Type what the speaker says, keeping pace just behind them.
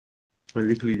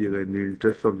लिख लीजिएगा, in the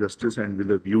interest of justice and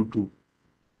with a view to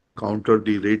counter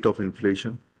the rate of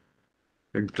inflation,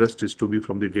 interest is to be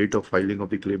from the date of filing of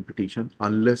the claim petition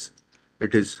unless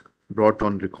it is brought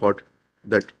on record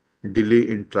that delay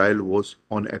in trial was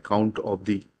on account of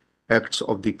the acts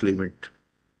of the claimant.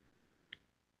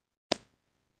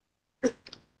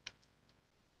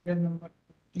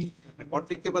 Record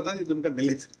देख के बता दी तुमका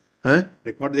delay है,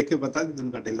 record देख के बता दी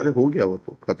तुमका delay. अरे हो गया, वो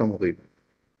तो खत्म हो गई।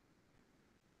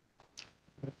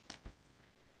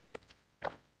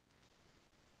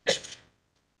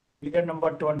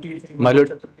 नंबर 20।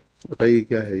 बताइए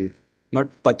क्या है ये?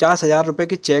 50,000 रुपए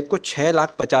के चेक को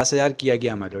 6,50,000 किया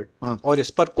गया मैलोड। हाँ। और इस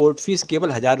पर कोर्ट फीस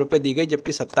केवल 1,000 रुपए दी गई,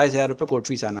 जबकि 27,000 रुपए कोर्ट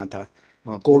फीस आना था।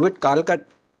 हाँ। कोविड काल का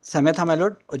समय था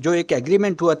मैलोड। जो एक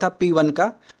एग्रीमेंट हुआ था P1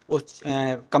 का, उस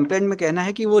कंप्लेंट में कहना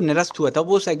है कि वो निरस्त हुआ था,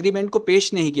 वो उस एग्रीमेंट को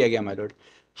पेश नहीं किया गया मैलोड।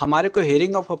 हमारे को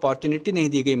हियरिंग ऑफ अपॉर्चुनिटी नहीं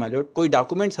दी गई मैलोड, कोई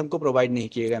डॉक्यूमेंट्स हमको प्रोवाइड नहीं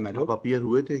किए गए मैलोड। आप अपीयर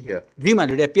हुए थे क्या? जी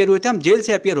मैलोड, अपियर हुए थे, हम जेल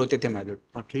से अपियर होते थे मैलोड।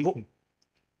 ठीक है,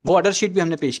 वो ऑर्डर शीट भी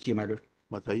हमने पेश की मैलोड।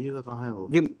 बताइएगा कहाँ है वो?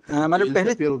 जी मैलोड,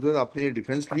 पहले अपीयर होते थे, आपने ये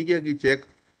डिफेंस नहीं किया कि चेक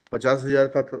 50,000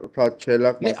 का था, 6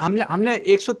 लाख? नहीं, हमने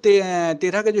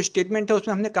 113 का जो स्टेटमेंट है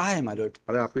उसमें हमने कहा है मैलोड।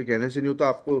 अरे आपके कहने से नहीं होता,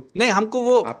 आपको नहीं, हमको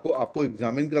वो आपको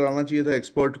एग्जामिन कराना चाहिए था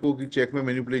एक्सपर्ट को कि चेक में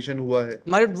मैनिपुलेशन हुआ है।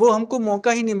 मैलोड, वो हमको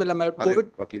मौका ही नहीं मिला मैलोड। अरे कोविड,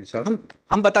 वकील साहब,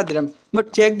 हम बता दे रहे हैं, बट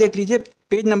चेक देख लीजिए,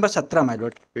 पेज नंबर 17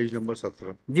 मैलोड। Page number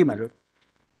 17। जी मैलोड।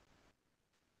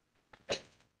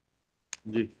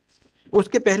 जी,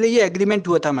 उसके पहले ये एग्रीमेंट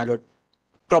हुआ था मैलोड,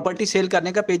 प्रॉपर्टी सेल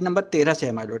करने का, पेज नंबर 13 से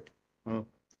है मैलोड। हाँ।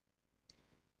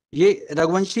 ये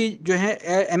रघुवंशी जो है,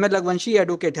 ML रघुवंशी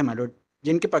एडवोकेट है मैलोड,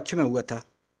 जिनके पक्ष में हुआ था।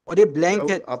 और ये ब्लैंक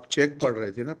है। आप चेक पढ़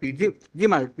रहे थे ना? जी जी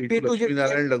मैलोड, लक्ष्मी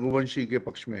नारायण रघुवंशी के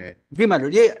पक्ष में है। जी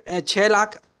मैलोड, ये 6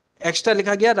 लाख एक्स्ट्रा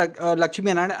लिखा गया,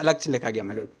 लक्ष्मी नारायण अलग से लिखा गया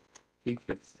मैलोड। ठीक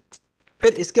है।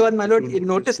 फिर इसके बाद मैलोड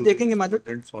नोटिस देखेंगे मैलोड।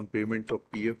 ऑन पेमेंट ऑफ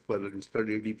PF पर registered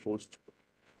AD post,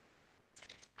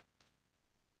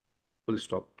 full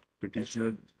stop.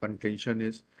 Petitioner contention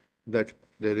is that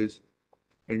there is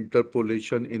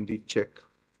interpolation in the check.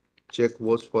 Check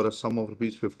was for a sum of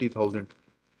rupees 50,000.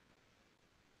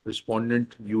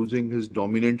 Respondent, using his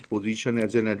dominant position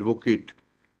as an advocate,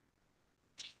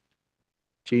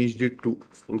 changed it to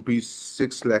rupees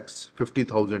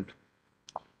 6,50,000.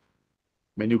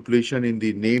 Manipulation in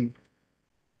the name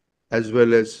as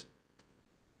well as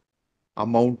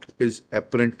amount is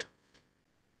apparent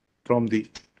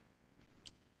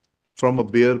from a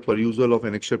bare perusal of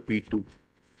annexure P2.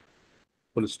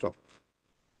 Full stop.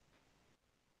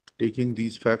 Taking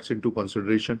these facts into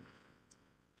consideration,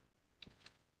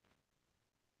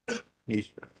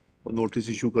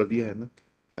 notice issue कर दिया है ना?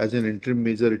 As an interim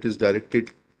measure, it is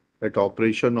directed that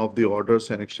operation of the orders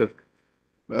annexure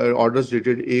orders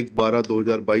dated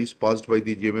 1/12/2022 passed by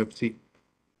the JMFC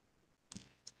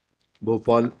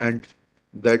Bhopal and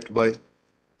that by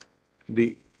the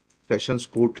Sessions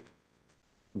Court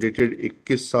dated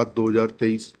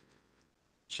 21/7/2023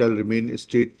 shall remain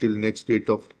state till next date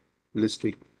of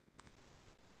listing.